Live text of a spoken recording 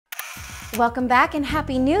Welcome back and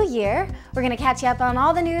Happy New Year! We're going to catch you up on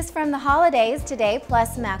all the news from the holidays today,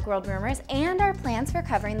 plus Macworld rumors and our plans for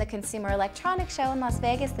covering the Consumer Electronics Show in Las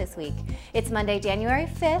Vegas this week. It's Monday, January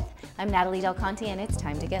 5th. I'm Natalie Del Conte and it's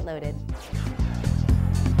time to get loaded.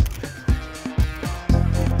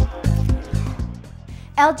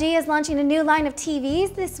 LG is launching a new line of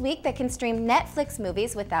TVs this week that can stream Netflix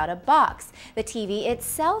movies without a box. The TV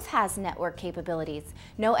itself has network capabilities,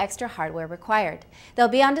 no extra hardware required. They'll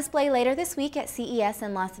be on display later this week at CES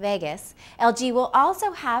in Las Vegas. LG will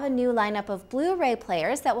also have a new lineup of Blu-ray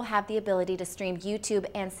players that will have the ability to stream YouTube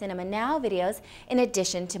and Cinema Now videos in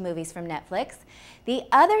addition to movies from Netflix. The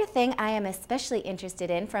other thing I am especially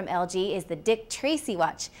interested in from LG is the Dick Tracy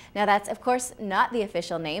watch. Now that's of course not the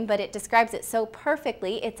official name, but it describes it so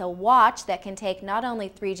perfectly. It's a watch that can take not only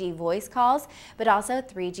 3G voice calls, but also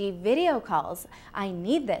 3G video calls. I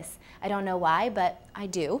need this. I don't know why, but I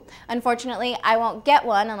do. Unfortunately, I won't get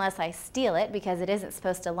one unless I steal it because it isn't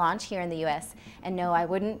supposed to launch here in the US. And no, I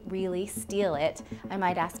wouldn't really steal it. I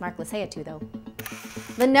might ask Mark Lisea to though.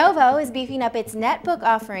 Lenovo is beefing up its netbook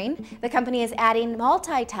offering. The company is adding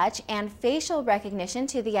multi-touch and facial recognition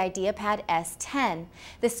to the IdeaPad S10.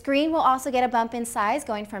 The screen will also get a bump in size,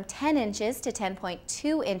 going from 10 inches to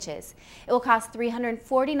 10.2 inches. It will cost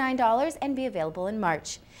 $349 and be available in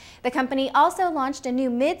March. The company also launched a new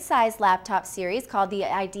mid-size laptop series called the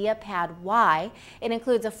IdeaPad Y. It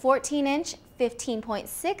includes a 14-inch,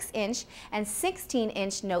 15.6-inch, and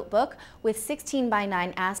 16-inch notebook with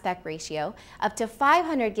 16:9 aspect ratio, up to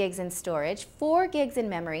 500 gigs in storage, 4 gigs in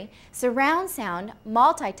memory, surround sound,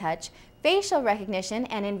 multi-touch, facial recognition,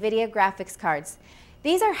 and NVIDIA graphics cards.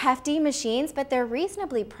 These are hefty machines, but they're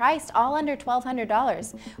reasonably priced, all under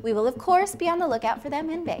 $1,200. We will of course be on the lookout for them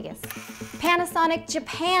in Vegas. Panasonic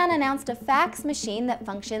Japan announced a fax machine that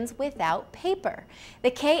functions without paper. The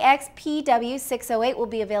KXPW608 will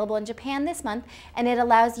be available in Japan this month, and it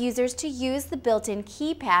allows users to use the built-in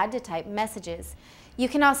keypad to type messages. You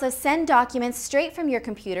can also send documents straight from your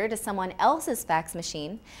computer to someone else's fax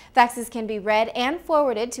machine. Faxes can be read and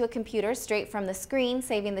forwarded to a computer straight from the screen,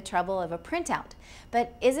 saving the trouble of a printout.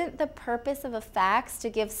 But isn't the purpose of a fax to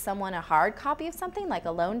give someone a hard copy of something, like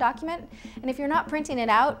a loan document? And if you're not printing it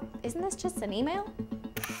out, isn't this just an email?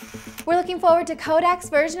 We're looking forward to Kodak's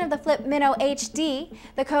version of the Flip Minnow HD.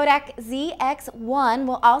 The Kodak ZX1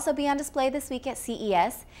 will also be on display this week at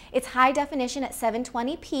CES. It's high definition at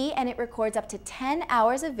 720p and it records up to 10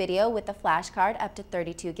 hours of video with the flash card up to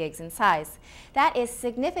 32 gigs in size. That is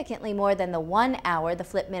significantly more than the 1 hour the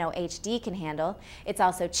Flip Minnow HD can handle. It's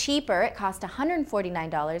also cheaper. It costs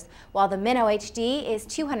 $149, while the Minnow HD is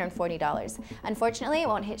 $240. Unfortunately, it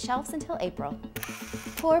won't hit shelves until April.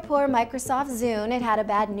 Poor Microsoft Zune. It had a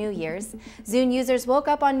bad New Year's. Zune users woke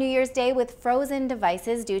up on New Year's Day with frozen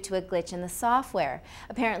devices due to a glitch in the software.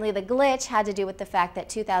 Apparently the glitch had to do with the fact that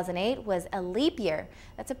 2008 was a leap year.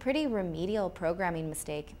 That's a pretty remedial programming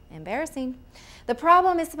mistake. Embarrassing. The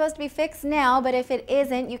problem is supposed to be fixed now, but if it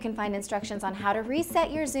isn't, you can find instructions on how to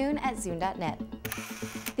reset your Zune at Zune.net.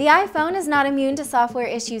 The iPhone is not immune to software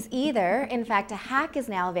issues either. In fact, a hack is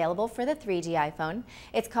now available for the 3G iPhone.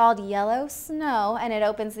 It's called Yellow Snow, and it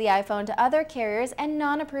opens the iPhone to other carriers and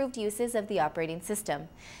non-approved uses of the operating system.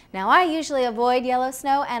 Now, I usually avoid Yellow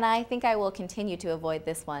Snow, and I think I will continue to avoid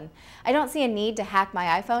this one. I don't see a need to hack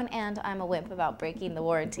my iPhone, and I'm a wimp about breaking the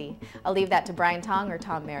warranty. I'll leave that to Brian Tong or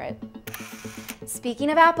Tom Merritt. Speaking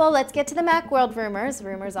of Apple, let's get to the Macworld rumors.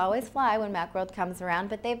 Rumors always fly when Macworld comes around,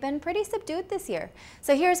 but they've been pretty subdued this year.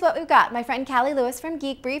 So here's what we've got. My friend Callie Lewis from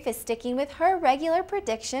Geek Brief is sticking with her regular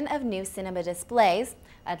prediction of new cinema displays.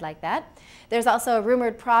 I'd like that. There's also a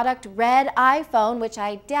rumored product, red iPhone, which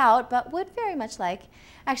I doubt, but would very much like.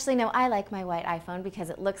 Actually, no, I like my white iPhone because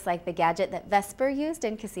it looks like the gadget that Vesper used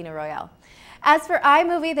in Casino Royale. As for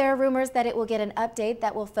iMovie, there are rumors that it will get an update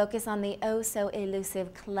that will focus on the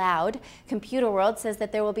oh-so-elusive cloud. Computer World says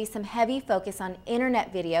that there will be some heavy focus on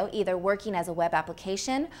internet video, either working as a web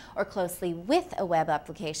application or closely with a web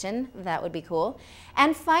application. That would be cool.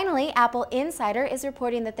 And finally, Apple Insider is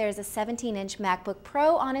reporting that there's a 17-inch MacBook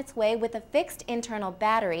Pro on its way with a fixed internal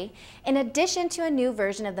battery, in addition to a new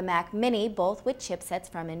version of the Mac Mini, both with chipsets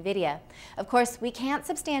from NVIDIA. Of course, we can't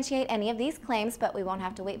substantiate any of these claims, but we won't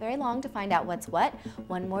have to wait very long to find out what's what.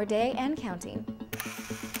 One more day and counting.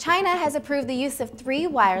 China has approved the use of 3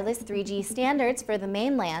 wireless 3G standards for the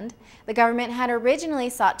mainland. The government had originally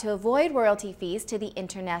sought to avoid royalty fees to the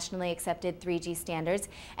internationally accepted 3G standards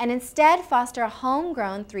and instead foster a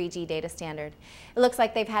homegrown 3G data standard. It looks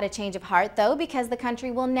like they've had a change of heart though, because the country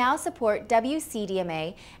will now support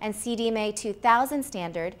WCDMA and CDMA 2000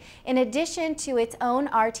 standard in addition to its own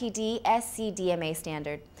RTD SCDMA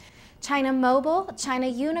standard. China Mobile, China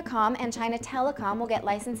Unicom, and China Telecom will get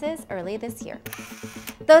licenses early this year.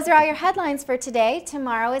 Those are all your headlines for today.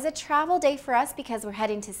 Tomorrow is a travel day for us because we're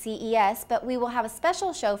heading to CES, but we will have a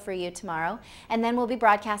special show for you tomorrow, and then we'll be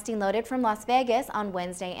broadcasting Loaded from Las Vegas on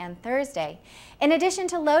Wednesday and Thursday. In addition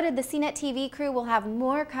to Loaded, the CNET TV crew will have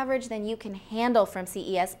more coverage than you can handle from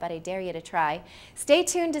CES, but I dare you to try. Stay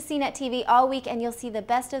tuned to CNET TV all week and you'll see the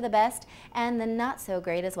best of the best and the not so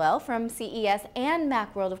great as well from CES and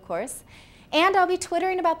Macworld, of course. And I'll be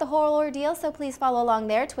twittering about the whole ordeal, so please follow along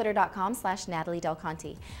there,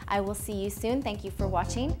 twitter.com/NatalieDelConte. I will see you soon. Thank you for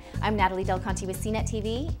watching. I'm Natalie Del Conte with CNET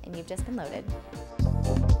TV, and you've just been loaded.